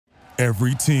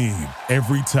Every team,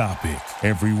 every topic,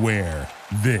 everywhere.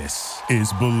 This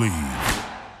is Believe.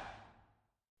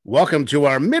 Welcome to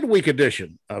our midweek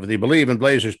edition of the Believe in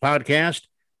Blazers podcast.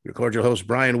 Your cordial host,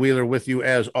 Brian Wheeler, with you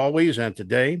as always. And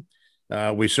today,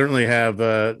 we certainly have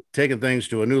taken things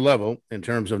to a new level in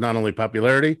terms of not only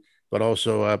popularity, but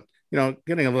also,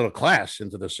 getting a little class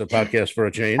into this podcast for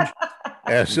a change.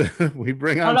 As we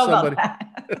bring on somebody,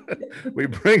 we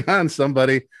bring on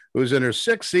somebody who's in her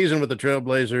sixth season with the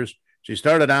Trailblazers. She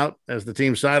started out as the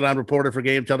team's sideline reporter for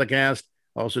game telecast,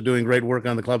 also doing great work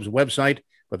on the club's website,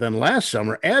 but then last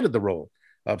summer added the role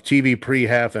of TV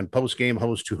pre-half and post-game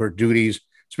host to her duties.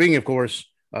 Speaking, of course,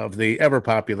 of the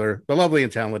ever-popular, the lovely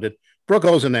and talented Brooke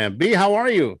Ozanam. B, how are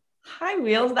you? Hi,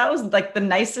 Wheels. That was like the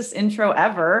nicest intro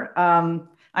ever.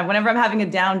 Whenever I'm having a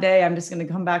down day, I'm just going to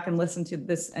come back and listen to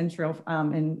this intro,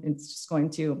 and it's just going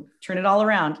to turn it all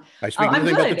around. I speak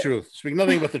nothing but the truth. Speak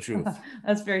nothing but the truth.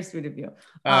 That's very sweet of you.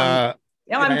 I'm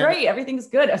great. Everything's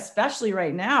good, especially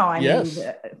right now. I mean,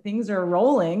 things are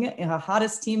rolling.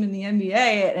 Hottest team in the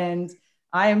NBA, and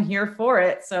I am here for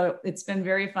it. So it's been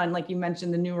very fun. Like you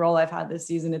mentioned, the new role I've had this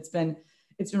season. It's been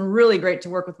really great to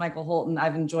work with Michael Holton.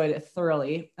 I've enjoyed it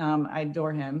thoroughly. I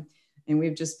adore him. And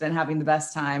we've just been having the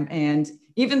best time. And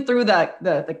even through the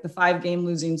 5-game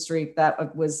losing streak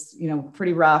that was,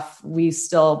 pretty rough, we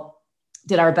still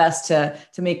did our best to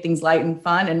make things light and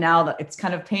fun. And now that it's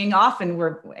kind of paying off and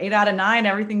we're 8 out of 9,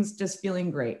 everything's just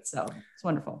feeling great. So it's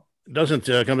wonderful. It doesn't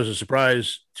come as a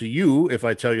surprise to you if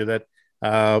I tell you that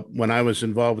when I was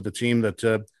involved with the team that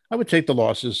I would take the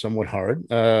losses somewhat hard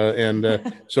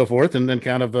and so forth. And then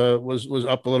kind of was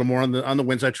up a little more on the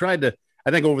wins. I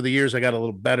think over the years, I got a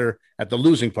little better at the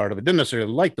losing part of it. Didn't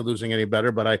necessarily like the losing any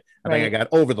better, but I think I got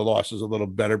over the losses a little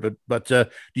better. But do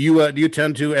you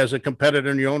tend to, as a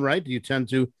competitor in your own right, do you tend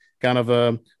to kind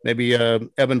of maybe ebb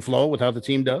and flow with how the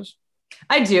team does?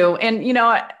 I do. And,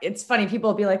 it's funny. People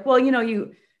will be like, well,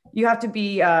 you have to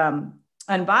be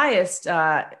unbiased.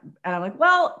 And I'm like,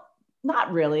 well,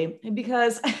 not really,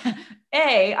 because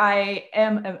I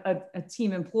am a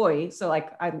team employee. So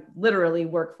like I literally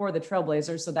work for the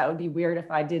Trailblazers. So that would be weird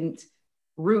if I didn't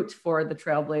root for the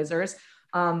Trailblazers.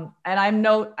 And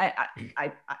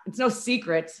it's no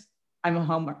secret. I'm a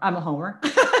homer.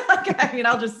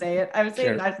 I'll just say it. I would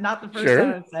say That's not the first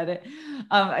time I've said it.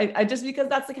 I just, because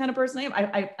that's the kind of person I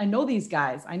am. I know these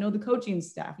guys. I know the coaching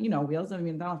staff, Wheels. I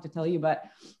mean, I don't have to tell you, but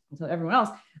I'll tell everyone else.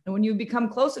 And when you become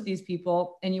close with these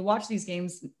people and you watch these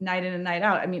games night in and night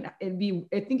out, I mean,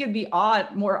 I think it'd be odder,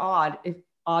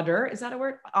 is that a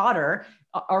word? Odder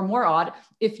or more odd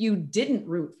if you didn't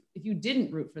root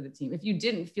for the team, if you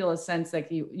didn't feel a sense like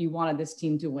you wanted this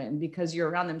team to win, because you're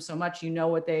around them so much,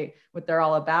 what they're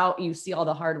all about. You see all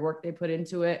the hard work they put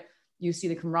into it. You see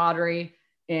the camaraderie.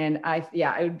 And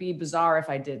it would be bizarre if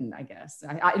I didn't, I guess.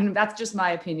 And that's just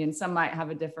my opinion. Some might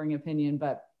have a differing opinion,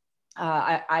 but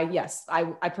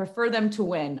I prefer them to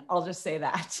win. I'll just say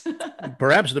that.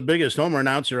 Perhaps the biggest homer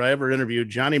announcer I ever interviewed,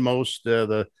 Johnny Most,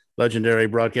 the legendary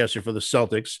broadcaster for the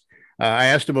Celtics. I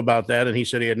asked him about that, and he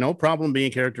said he had no problem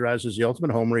being characterized as the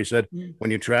ultimate homer. He said,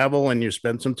 when you travel and you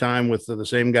spend some time with the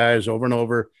same guys over and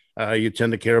over, you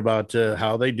tend to care about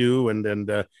how they do, and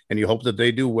you hope that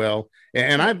they do well.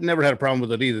 And I've never had a problem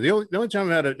with it either. The only time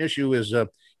I've had an issue is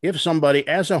if somebody,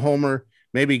 as a homer,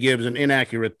 maybe gives an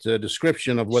inaccurate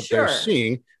description of what they're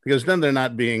seeing, because then they're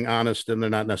not being honest and they're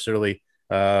not necessarily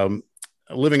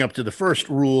living up to the first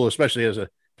rule, especially as a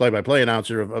play-by-play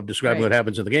announcer of describing what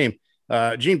happens in the game.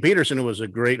 Gene Peterson, who was a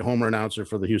great homer announcer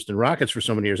for the Houston Rockets for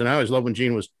so many years, and I always loved when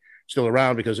Gene was still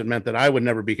around because it meant that I would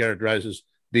never be characterized as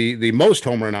the most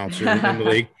homer announcer in the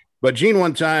league. But Gene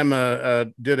one time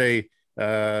did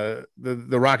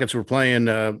the Rockets were playing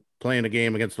a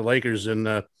game against the Lakers in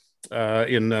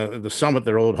the Summit,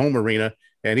 their old home arena,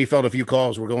 and he felt a few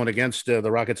calls were going against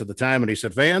the Rockets at the time, and he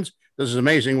said, "Fans, this is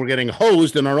amazing. We're getting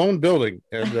hosed in our own building."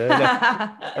 And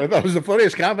I thought it was the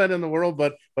funniest comment in the world,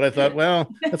 but I thought,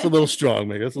 well, that's a little strong,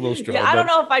 maybe. That's a little strong. Yeah, I don't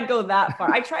know if I'd go that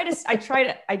far. I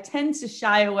tend to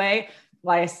shy away.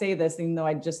 Why I say this, even though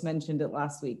I just mentioned it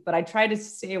last week, but I try to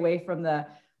stay away from the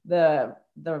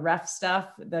ref stuff,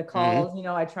 the calls. Mm-hmm.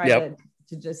 I try to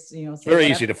just, say very whatever.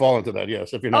 Easy to fall into that.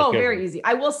 Yes. If you're not careful. Very easy.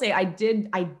 I will say I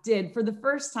did for the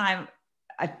first time.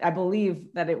 I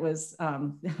believe that it was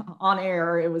on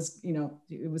air. It was,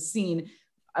 it was seen.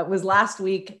 It was last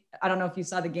week. I don't know if you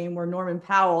saw the game where Norman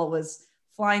Powell was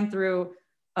flying through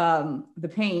the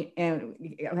paint and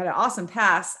had an awesome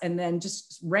pass and then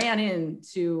just ran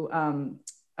into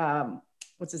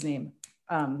what's his name?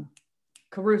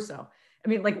 Caruso. I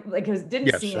mean, like it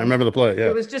didn't seem. I remember the play. Yeah.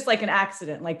 It was just like an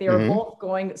accident. Like they were both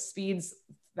going speeds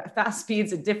fast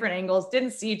speeds at different angles,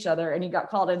 didn't see each other, and he got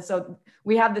called in. So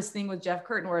we have this thing with Jeff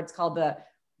Curtin where it's called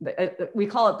we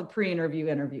call it the pre-interview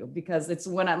interview, because it's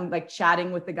when I'm like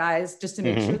chatting with the guys just to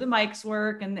make sure the mics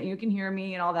work and that you can hear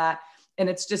me and all that. And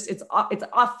it's off,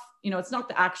 it's not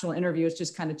the actual interview. It's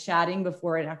just kind of chatting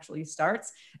before it actually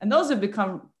starts. And those have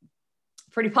become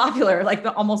pretty popular, like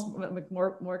almost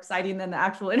more exciting than the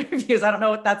actual interviews. I don't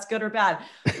know if that's good or bad,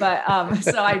 but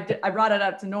so I brought it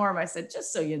up to Norm. I said,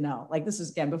 just so you know, like this was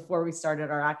again before we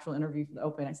started our actual interview for the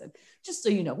Open. I said, just so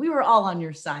you know, we were all on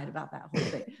your side about that whole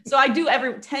thing. So I do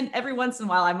every once in a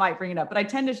while I might bring it up, but I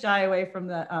tend to shy away from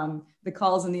the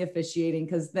calls and the officiating,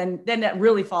 because then that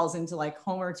really falls into like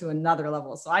Homer to another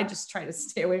level. So I just try to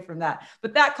stay away from that.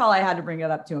 But that call, I had to bring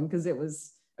it up to him because it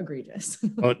was egregious.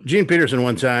 Well, Gene Peterson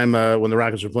one time when the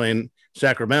Rockets were playing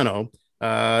Sacramento,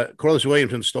 Corliss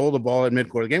Williamson stole the ball at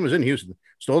midcourt. The game was in Houston.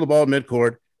 Stole the ball at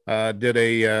midcourt, did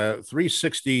a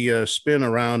 360 spin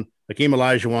around Hakeem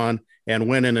Olajuwon, and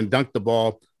went in and dunked the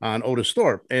ball on Otis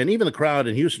Thorpe. And even the crowd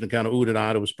in Houston kind of oohed it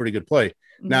out. It was a pretty good play.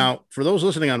 Mm-hmm. Now, for those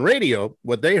listening on radio,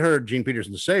 what they heard Gene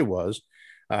Peterson say was,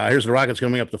 here's the Rockets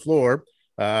coming up the floor.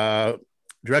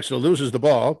 Drexler loses the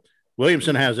ball.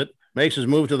 Williamson has it, makes his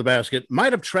move to the basket,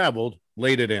 might have traveled,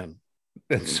 laid it in.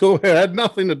 And so it had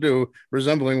nothing to do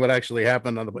resembling what actually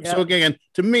happened on the play. Yep. So again,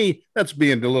 to me, that's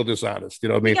being a little dishonest. You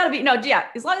know what I mean? You gotta be,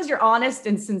 as long as you're honest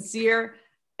and sincere,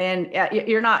 and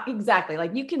you're not exactly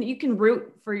like you can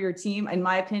root for your team, in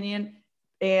my opinion.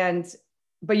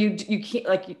 But you can't,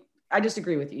 like, I just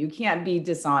agree with you. You can't be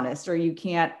dishonest, or you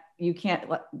can't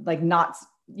like not,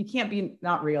 you can't be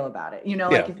not real about it.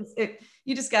 Like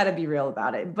you just got to be real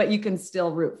about it, but you can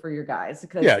still root for your guys.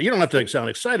 Because you don't have to sound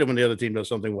excited when the other team does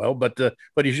something well, but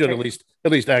you should at least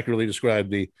accurately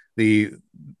describe the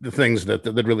things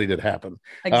that really did happen.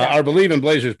 Exactly. Our Believe in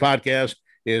Blazers podcast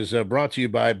is brought to you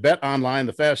by Bet Online,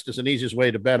 the fastest and easiest way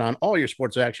to bet on all your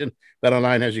sports action. Bet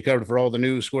Online has you covered for all the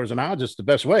news, scores, and odds. It's the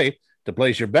best way to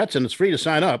place your bets, and it's free to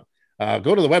sign up.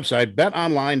 Go to the website,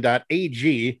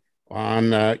 betonline.ag.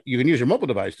 You can use your mobile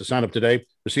device to sign up today.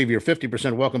 Receive your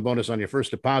 50% welcome bonus on your first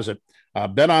deposit.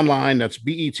 Bet Online, that's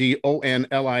betonline.ag.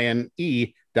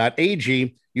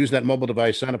 Use that mobile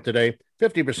device, sign up today.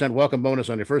 50% welcome bonus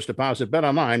on your first deposit. Bet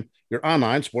Online, your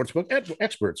online sportsbook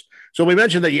experts. So we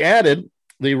mentioned that you added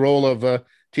the role of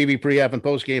TV pre-app and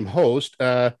post-game host.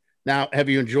 Now, have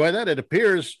you enjoyed that? It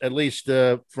appears, at least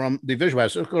from the visual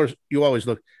aspect, of course, you always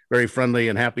look very friendly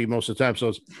and happy most of the time, so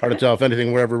it's hard to tell if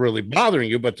anything were ever really bothering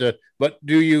you. But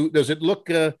does it look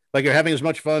like you're having as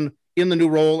much fun in the new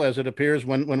role as it appears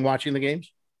when watching the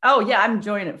games? Oh yeah, I'm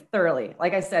enjoying it thoroughly.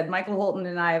 Like I said, Michael Holton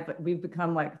and we've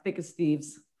become like thick as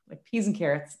thieves, like peas and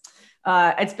carrots.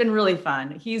 It's been really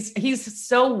fun. He's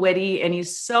so witty and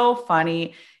he's so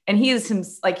funny. And he's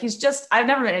just, I've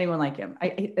never met anyone like him.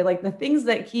 I like the things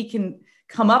that he can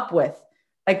come up with.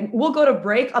 Like we'll go to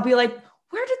break. I'll be like,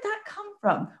 where did that come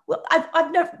from? Well,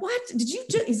 I've never, what did you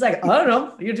do? He's like, I don't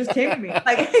know. You just came to me.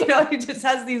 Like, he just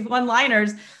has these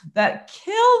one-liners that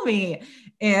kill me.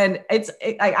 And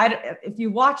if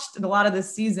you watched a lot of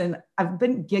this season, I've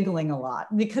been giggling a lot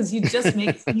because he just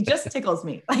tickles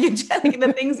me. Like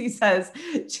the things he says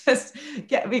just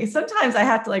get me. Sometimes I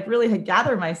have to like really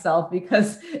gather myself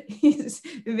because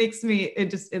it makes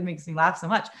me laugh so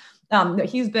much.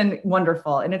 He's been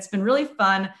wonderful, and it's been really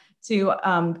fun to,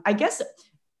 I guess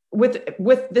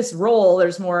with this role,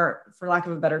 there's more, for lack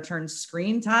of a better term,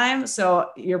 screen time. So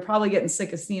you're probably getting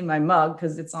sick of seeing my mug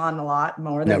because it's on a lot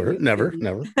more than never.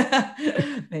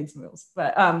 Thanks, Mills.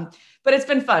 But it's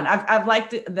been fun. I've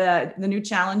liked the new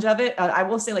challenge of it. I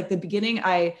will say, like the beginning,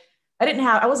 I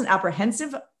wasn't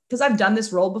apprehensive because I've done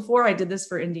this role before. I did this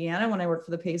for Indiana when I worked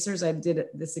for the Pacers. I did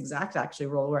this exact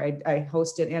role where I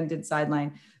hosted and did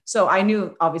sideline. So I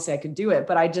knew obviously I could do it,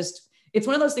 but it's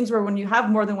one of those things where when you have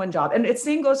more than one job, and the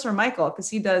same goes for Michael, because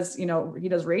he does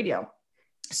radio.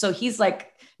 So he's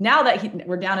like, now that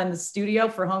we're down in the studio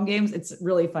for home games, it's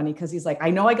really funny because he's like, I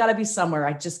know I got to be somewhere.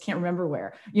 I just can't remember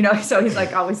where, so he's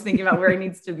like always thinking about where he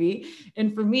needs to be.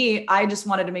 And for me, I just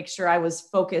wanted to make sure I was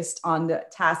focused on the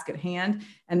task at hand.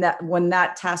 And that when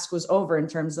that task was over, in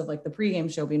terms of like the pregame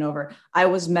show being over, I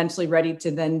was mentally ready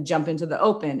to then jump into the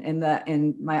Open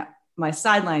and my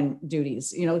sideline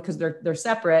duties, because they're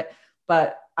separate.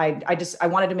 But I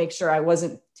wanted to make sure I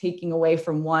wasn't taking away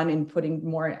from one and putting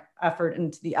more effort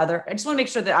into the other. I just want to make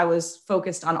sure that I was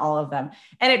focused on all of them.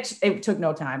 And it took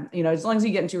no time, as long as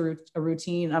you get into a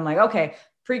routine, I'm like, okay,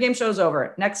 Pre-game show's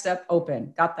over. Next step,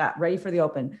 open. Got that. Ready for the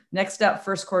open. Next step,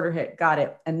 first quarter hit. Got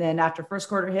it. And then after first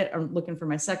quarter hit, I'm looking for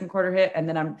my second quarter hit. And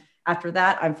then after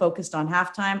that, I'm focused on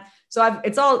halftime. So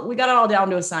we got it all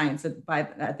down to a science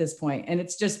at this point. And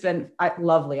it's just been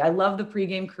lovely. I love the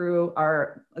pregame crew.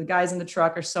 The guys in the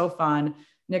truck are so fun.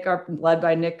 Led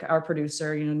by Nick, our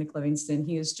producer, Nick Livingston.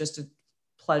 He is just a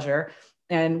pleasure.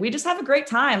 And we just have a great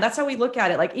time. That's how we look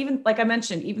at it. Like I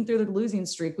mentioned, even through the losing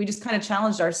streak, we just kind of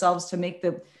challenged ourselves to make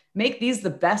these the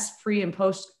best pre and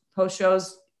post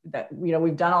shows that,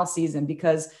 we've done all season,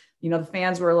 because, the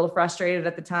fans were a little frustrated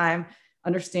at the time.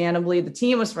 Understandably, the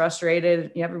team was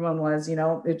frustrated. Everyone was,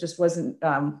 it just wasn't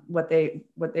what they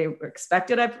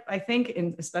expected, I think,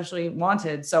 and especially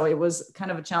wanted. So it was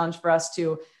kind of a challenge for us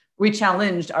we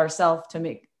challenged ourselves to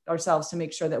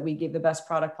make sure that we gave the best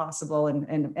product possible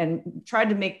and tried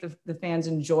to make the fans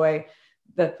enjoy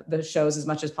the shows as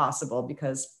much as possible,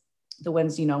 because the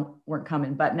wins, weren't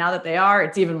coming. But now that they are,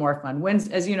 it's even more fun. Wins,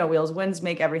 as you know, Wheels, wins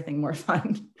make everything more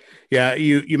fun. Yeah,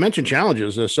 you mentioned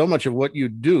challenges. So much of what you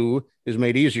do is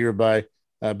made easier by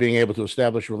being able to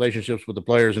establish relationships with the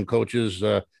players and coaches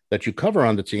that you cover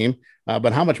on the team.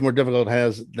 But how much more difficult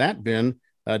has that been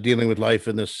dealing with life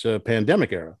in this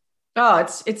pandemic era? Oh,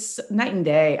 it's night and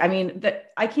day. I mean,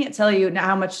 I can't tell you now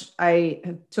how much I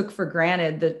took for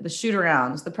granted the shoot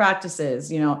arounds, the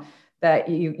practices, that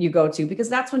you go to, because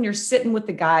that's when you're sitting with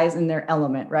the guys in their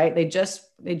element, right? They just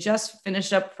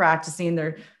finish up practicing.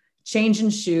 They're changing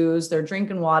shoes, they're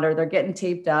drinking water, they're getting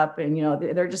taped up, and,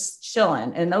 they're just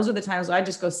chilling. And those are the times I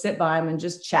just go sit by them and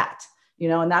just chat,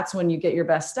 and that's when you get your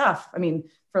best stuff. I mean,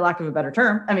 for lack of a better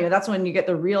term, that's when you get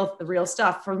the real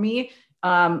stuff. For me,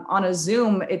 on a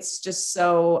Zoom, it's just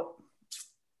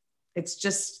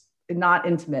not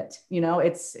intimate.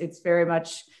 It's very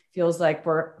much feels like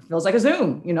a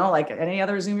Zoom, like any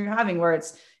other Zoom you're having, where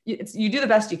you do the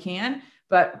best you can.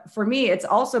 But for me, it's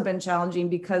also been challenging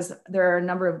because there are a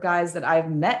number of guys that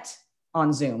I've met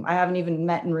on Zoom. I haven't even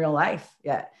met in real life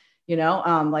yet,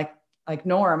 like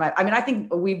Norm. I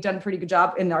think we've done a pretty good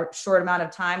job in our short amount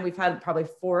of time. We've had probably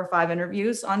 4 or 5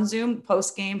 interviews on Zoom,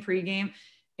 post-game, pre-game.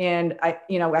 And I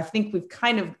think we've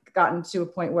kind of gotten to a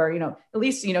point where, at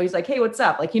least, he's like, hey, what's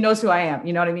up? Like, he knows who I am.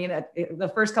 You know what I mean? The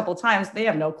first couple of times they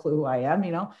have no clue who I am,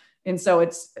 And so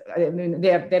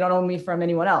they don't know me from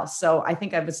anyone else. So I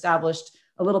think I've established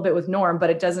a little bit with Norm, but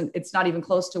it's not even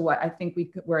close to what I think we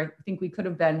could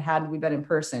have been had we been in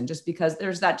person, just because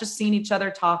there's that just seeing each other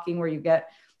talking where you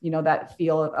get, that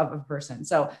feel of a person.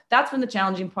 So that's been the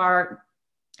challenging part.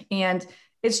 And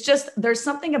it's just, there's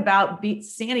something about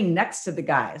standing next to the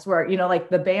guys where, like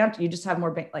the banter, you just have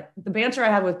more, like the banter I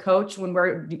have with Coach when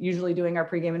we're usually doing our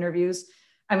pregame interviews.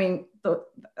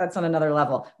 That's on another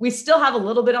level. We still have a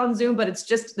little bit on Zoom, but it's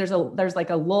just, there's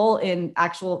like a lull in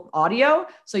actual audio.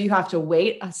 So you have to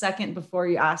wait a second before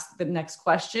you ask the next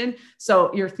question.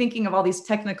 So you're thinking of all these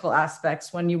technical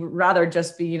aspects when you would rather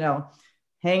just be,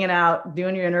 hanging out,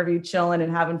 doing your interview, chilling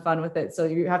and having fun with it. So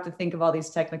you have to think of all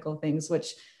these technical things,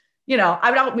 which,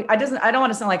 I don't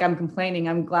want to sound like I'm complaining.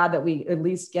 I'm glad that we at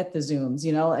least get the Zooms,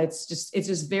 it's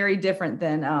just very different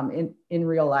than in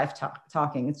real life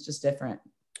talking. It's just different.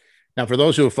 Now, for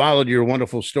those who have followed your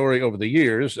wonderful story over the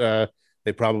years,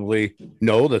 they probably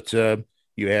know that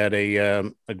you had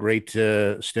a great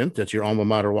stint at your alma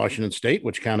mater, Washington State,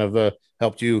 which kind of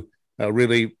helped you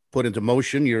really put into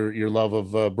motion your love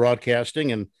of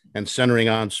broadcasting and centering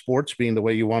on sports being the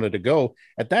way you wanted to go.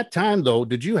 At that time, though,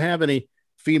 did you have any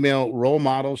female role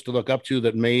models to look up to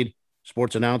that made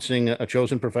sports announcing a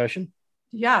chosen profession?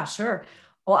 Yeah, sure.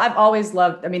 Well, I've always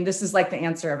loved, this is like the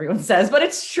answer everyone says, but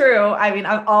it's true.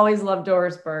 I've always loved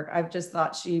Doris Burke. I've just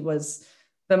thought she was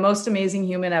the most amazing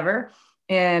human ever.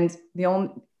 And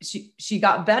she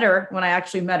got better when I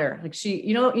actually met her. Like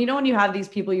when you have these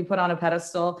people you put on a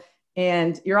pedestal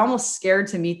and you're almost scared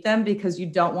to meet them because you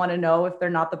don't want to know if they're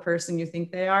not the person you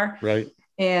think they are. Right.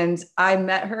 And I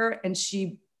met her and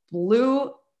she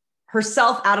blew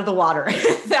herself out of the water.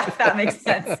 if that makes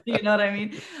sense. You know what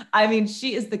I mean?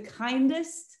 She is the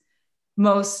kindest,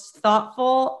 most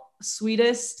thoughtful,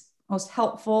 sweetest, most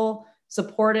helpful,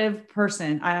 supportive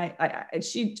person. I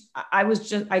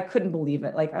couldn't believe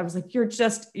it. Like, I was like,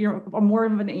 you're more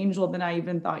of an angel than I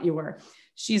even thought you were.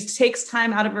 She takes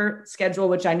time out of her schedule,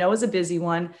 which I know is a busy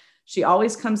one. She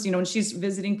always comes, when she's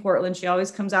visiting Portland, she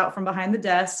always comes out from behind the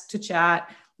desk to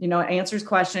chat, answers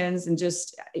questions and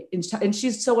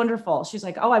she's so wonderful. She's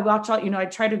like, oh, I watch all, I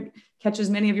try to catch as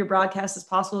many of your broadcasts as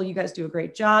possible. You guys do a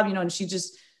great job, and she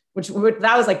just,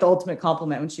 that was like the ultimate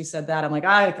compliment when she said that. I'm like,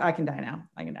 I can die now.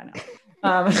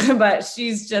 But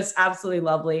she's just absolutely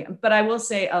lovely. But I will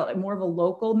say more of a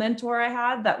local mentor I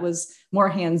had that was more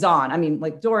hands-on. I mean,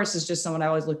 like Doris is just someone I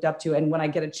always looked up to. And when I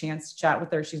get a chance to chat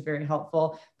with her, she's very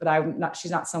helpful, but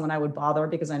she's not someone I would bother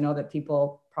because I know that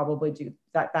people probably do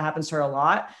that happens to her a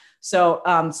lot. So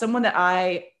someone that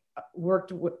I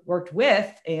worked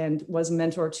with and was a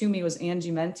mentor to me was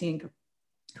Angie Mentink,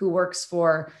 who works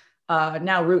for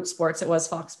now Root Sports. It was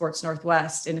Fox Sports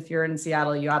Northwest. And if you're in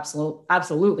Seattle, you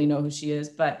absolutely know who she is,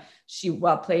 but she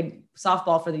played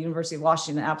softball for the University of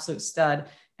Washington, an absolute stud.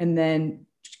 And then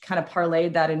kind of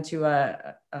parlayed that into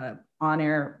a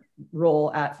on-air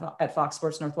role at Fox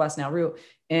Sports Northwest, now Root,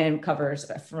 and covers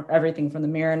everything from the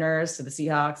Mariners to the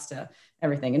Seahawks to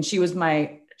everything. And she was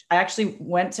I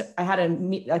had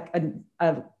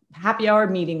a happy hour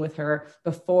meeting with her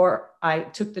before I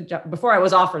took the job, before I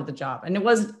was offered the job. And it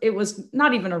was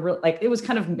not even it was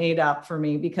kind of made up for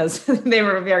me because they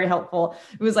were very helpful.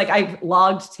 It was like, I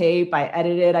logged tape, I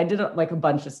edited, I did like a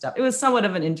bunch of stuff. It was somewhat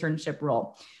of an internship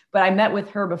role, but I met with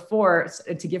her before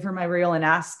to give her my reel and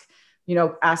ask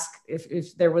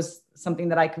if there was something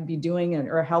that I could be doing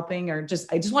or helping, or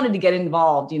I just wanted to get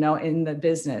involved, in the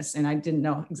business. And I didn't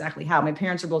know exactly how. My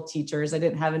parents are both teachers. I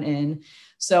didn't have an in.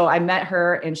 So I met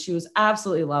her and she was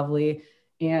absolutely lovely.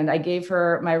 And I gave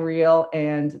her my reel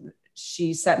and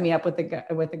she set me up with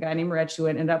a guy named Rich, who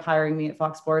ended up hiring me at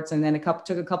Fox Sports. And then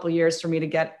took a couple of years for me to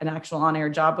get an actual on-air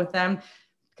job with them,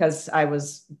 because I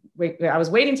was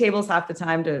waiting tables half the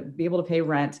time to be able to pay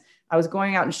rent. I was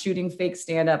going out and shooting fake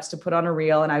stand-ups to put on a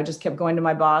reel. And I just kept going to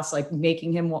my boss, like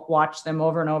making him watch them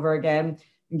over and over again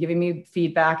and giving me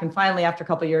feedback. And finally, after a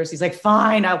couple of years, he's like,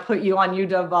 fine, I'll put you on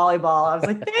UW volleyball. I was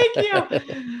like, thank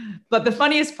you. But the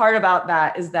funniest part about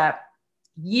that is that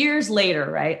years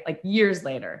later, right? Like years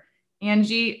later,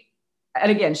 Angie, and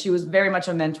again, she was very much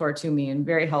a mentor to me and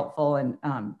very helpful. And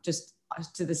just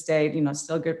to this day,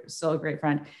 still a great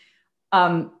friend.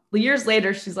 Years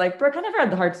later, she's like, Brooke, I never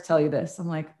had the heart to tell you this. I'm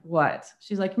like, what?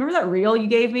 She's like, remember that reel you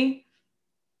gave me?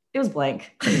 It was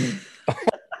blank. I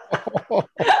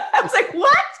was like,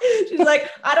 what? She's like,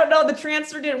 I don't know. The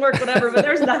transfer didn't work, whatever, but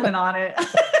there's nothing on it.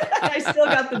 I still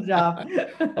got the job.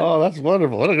 Oh, that's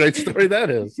wonderful. What a great story that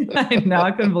is. I know.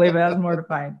 I couldn't believe it. I was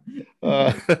mortified.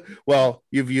 Well,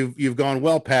 you've gone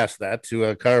well past that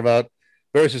to carve out a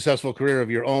very successful career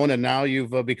of your own. And now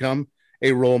you've become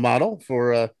a role model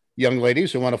for young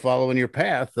ladies who want to follow in your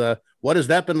path. What has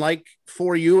that been like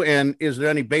for you? And is there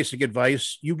any basic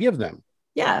advice you give them?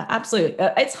 Yeah, absolutely.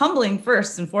 It's humbling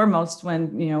first and foremost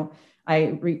when, I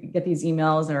get these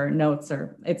emails or notes,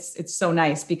 or it's so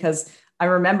nice, because I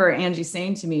remember Angie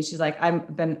saying to me, she's like,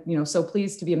 I've been, so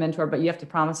pleased to be a mentor, but you have to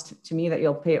promise to me that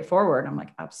you'll pay it forward. I'm like,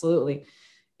 absolutely.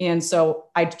 And so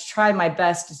I try my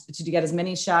best to get as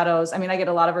many shadows. I mean, I get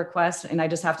a lot of requests and I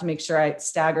just have to make sure I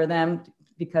stagger them,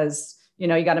 because you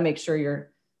got to make sure you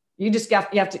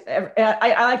have to,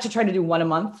 I like to try to do one a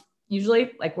month,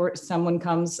 usually, like where someone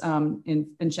comes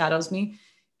and shadows me.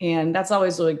 And that's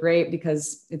always really great,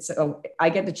 because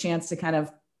I get the chance to kind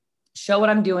of show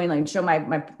what I'm doing, like show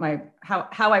my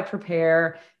how I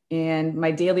prepare and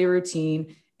my daily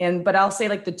routine. But I'll say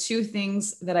like the two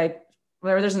things that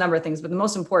there's a number of things, but the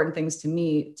most important things to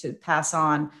me to pass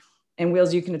on, and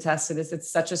Wheels, you can attest to this,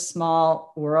 it's such a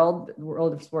small world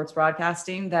of sports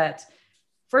broadcasting, that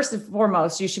first and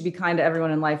foremost, you should be kind to everyone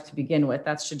in life to begin with.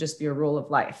 That should just be a rule of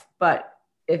life. But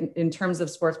in terms of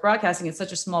sports broadcasting, it's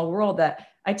such a small world that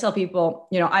I tell people,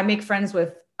 I'm friends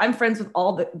with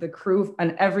all the crew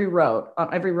on every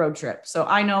road trip. So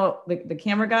I know the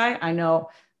camera guy, I know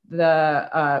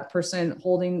the person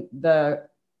holding the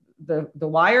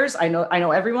wires. I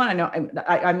know everyone.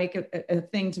 I make a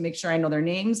thing to make sure I know their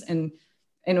names and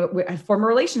I form a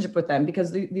relationship with them,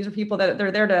 because these are people that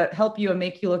they're there to help you and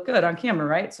make you look good on camera,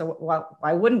 right? So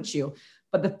why wouldn't you?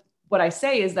 But what I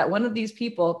say is that one of these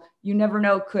people, you never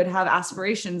know, could have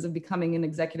aspirations of becoming an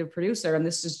executive producer, and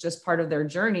this is just part of their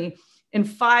journey. In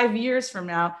 5 years from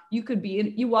now,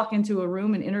 you walk into a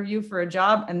room and interview for a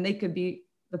job, and they could be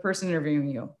the person interviewing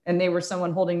you, and they were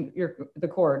someone holding the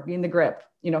cord, being the grip,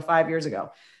 5 years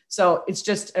ago. So it's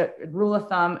just a rule of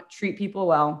thumb: treat people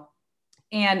well.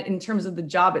 And in terms of the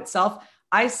job itself,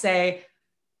 I say,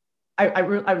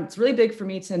 it's really big for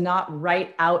me to not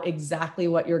write out exactly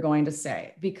what you're going to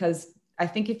say, because I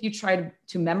think if you try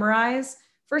to memorize,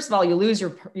 first of all, you lose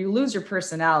your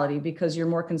personality, because you're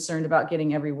more concerned about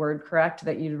getting every word correct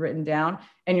that you've written down,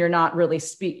 and you're not really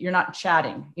you're not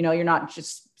chatting, you're not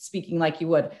just speaking like you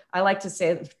would. I like to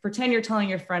say, pretend you're telling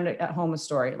your friend at home a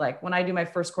story. Like when I do my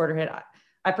first quarter hit,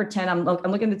 I pretend I'm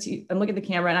looking at the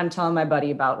camera and I'm telling my buddy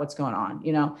about what's going on.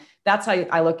 You know, that's how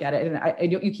I look at it.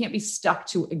 And you can't be stuck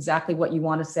to exactly what you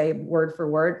want to say word for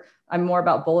word. I'm more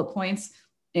about bullet points.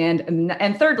 And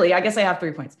thirdly, I guess I have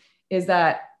 3 points, is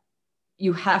that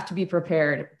you have to be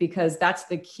prepared, because that's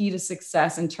the key to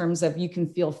success in terms of you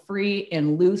can feel free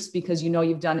and loose because you know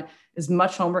you've done as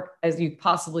much homework as you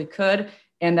possibly could,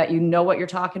 and that you know what you're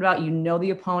talking about, you know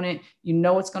the opponent, you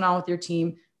know what's going on with your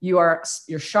team, you're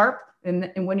sharp.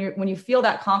 And when you feel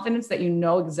that confidence that you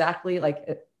know exactly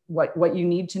like what you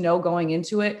need to know going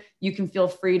into it, you can feel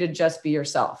free to just be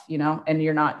yourself, you know, and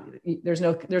there's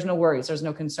no worries, there's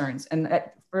no concerns. And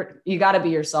you got to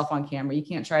be yourself on camera. You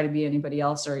can't try to be anybody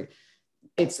else, or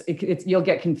you'll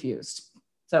get confused.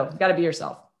 So you got to be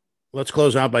yourself. Let's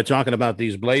close out by talking about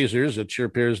these Blazers. It sure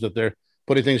appears that they're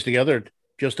putting things together at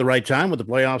just the right time with the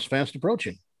playoffs fast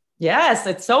approaching. Yes,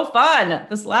 it's so fun.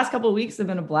 This last couple of weeks have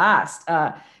been a blast.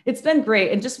 It's been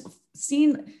great. And just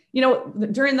seeing, you know,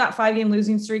 during that 5-game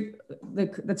losing streak,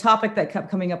 the topic that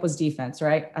kept coming up was defense,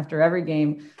 right? After every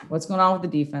game, what's going on with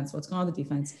the defense? What's going on with the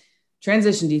defense?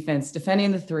 Transition defense,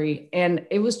 defending the 3. And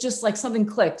it was just like something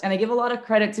clicked. And I give a lot of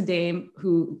credit to Dame,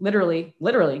 who literally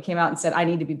came out and said, I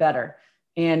need to be better.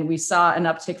 And we saw an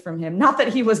uptick from him. Not that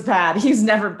he was bad. He's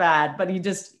never bad, but he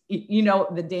just, you know,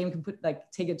 the Dame can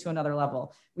take it to another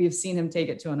level. We've seen him take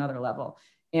it to another level.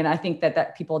 And I think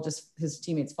that people his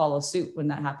teammates follow suit when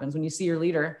that happens. When you see your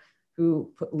leader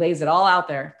who lays it all out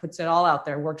there, puts it all out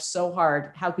there, works so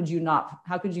hard, how could you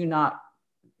not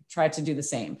try to do the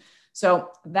same? So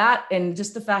that, and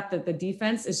just the fact that the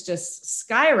defense is just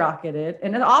skyrocketed,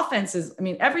 and the offense is, I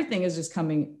mean, everything is just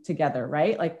coming together,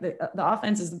 right? Like the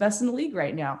offense is the best in the league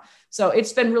right now. So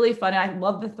it's been really fun. I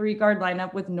love the 3-guard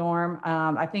lineup with Norm.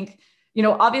 I think, you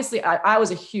know, obviously I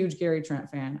was a huge Gary Trent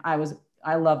fan.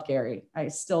 I loved Gary. I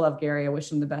still love Gary. I wish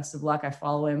him the best of luck. I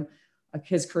follow him,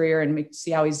 his career, and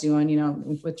see how he's doing, you know,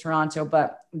 with Toronto.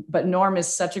 But Norm is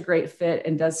such a great fit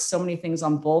and does so many things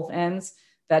on both ends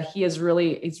that it's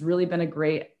really been a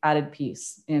great added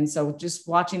piece. And so just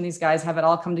watching these guys have it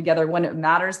all come together when it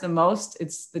matters the most,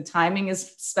 the timing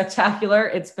is spectacular.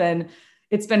 It's been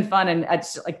fun. And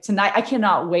like tonight, I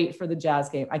cannot wait for the Jazz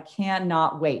game. I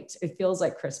cannot wait. It feels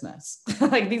like Christmas.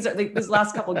 Like these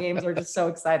last couple games are just so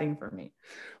exciting for me.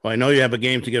 Well, I know you have a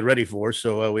game to get ready for,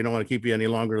 so we don't want to keep you any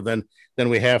longer than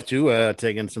we have to,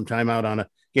 taking some time out on a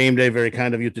game day. Very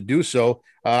kind of you to do so.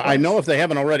 I know if they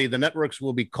haven't already, the networks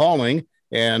will be calling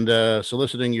and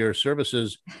soliciting your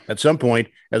services at some point.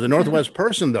 As a Northwest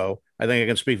person, though, I think I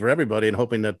can speak for everybody and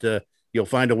hoping that you'll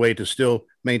find a way to still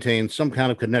maintain some kind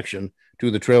of connection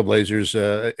to the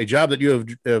Trailblazers, a job that you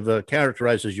have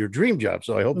characterized as your dream job.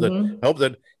 So I hope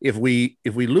that if we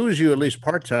lose you at least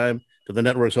part-time to the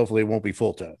networks, hopefully it won't be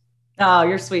full-time. Oh,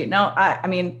 you're sweet. No, I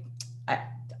mean,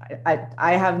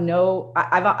 I've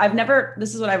never,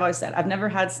 this is what I've always said. I've never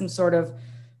had some sort of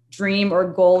dream or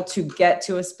goal to get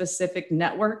to a specific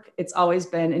network. It's always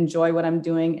been enjoy what I'm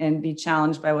doing and be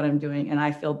challenged by what I'm doing. And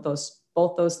I feel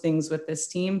both those things with this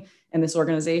team and this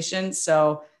organization.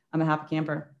 So I'm a happy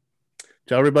camper.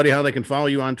 Tell everybody how they can follow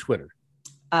you on Twitter.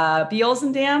 B.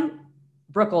 Olzendam,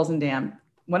 Brooke Olzendam.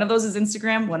 One of those is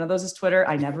Instagram. One of those is Twitter.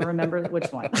 I never remember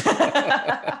which one.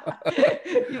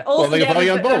 Well, they can follow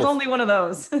you on both. There's only one of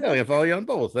those. Yeah, they can follow you on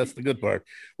both. That's the good part.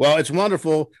 Well, it's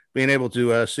wonderful being able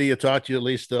to see you, talk to you at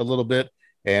least a little bit.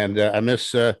 And I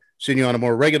miss seeing you on a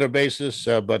more regular basis,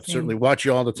 but certainly watch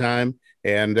you all the time.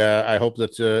 And I hope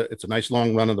that it's a nice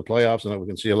long run in the playoffs and that we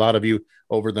can see a lot of you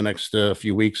over the next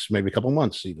few weeks, maybe a couple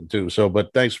months even too. So,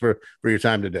 but thanks for your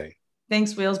time today.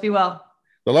 Thanks, Wheels. Be well.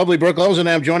 The lovely Brooke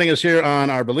Olzendam joining us here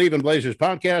on our Believe in Blazers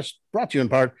podcast, brought to you in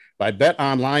part by Bet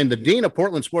Online. The Dean of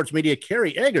Portland Sports Media,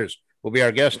 Kerry Eggers, will be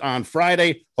our guest on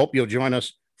Friday. Hope you'll join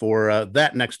us for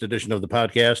that next edition of the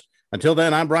podcast. Until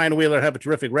then, I'm Brian Wheeler. Have a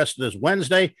terrific rest of this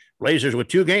Wednesday. Blazers with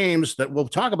 2 games that we'll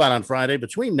talk about on Friday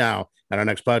between now and our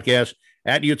next podcast.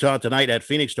 At Utah tonight, at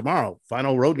Phoenix tomorrow.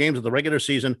 Final road games of the regular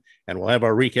season, and we'll have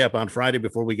our recap on Friday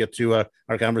before we get to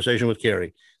our conversation with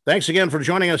Kerry. Thanks again for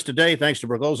joining us today. Thanks to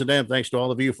Brooke Olzendam. Thanks to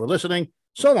all of you for listening.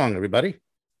 So long, everybody.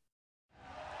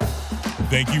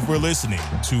 Thank you for listening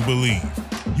to Believe.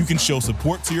 You can show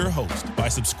support to your host by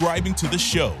subscribing to the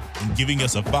show and giving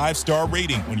us a 5-star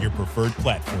rating on your preferred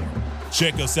platform.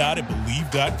 Check us out at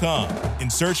Believe.com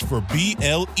and search for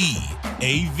BLEAV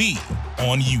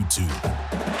on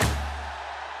YouTube.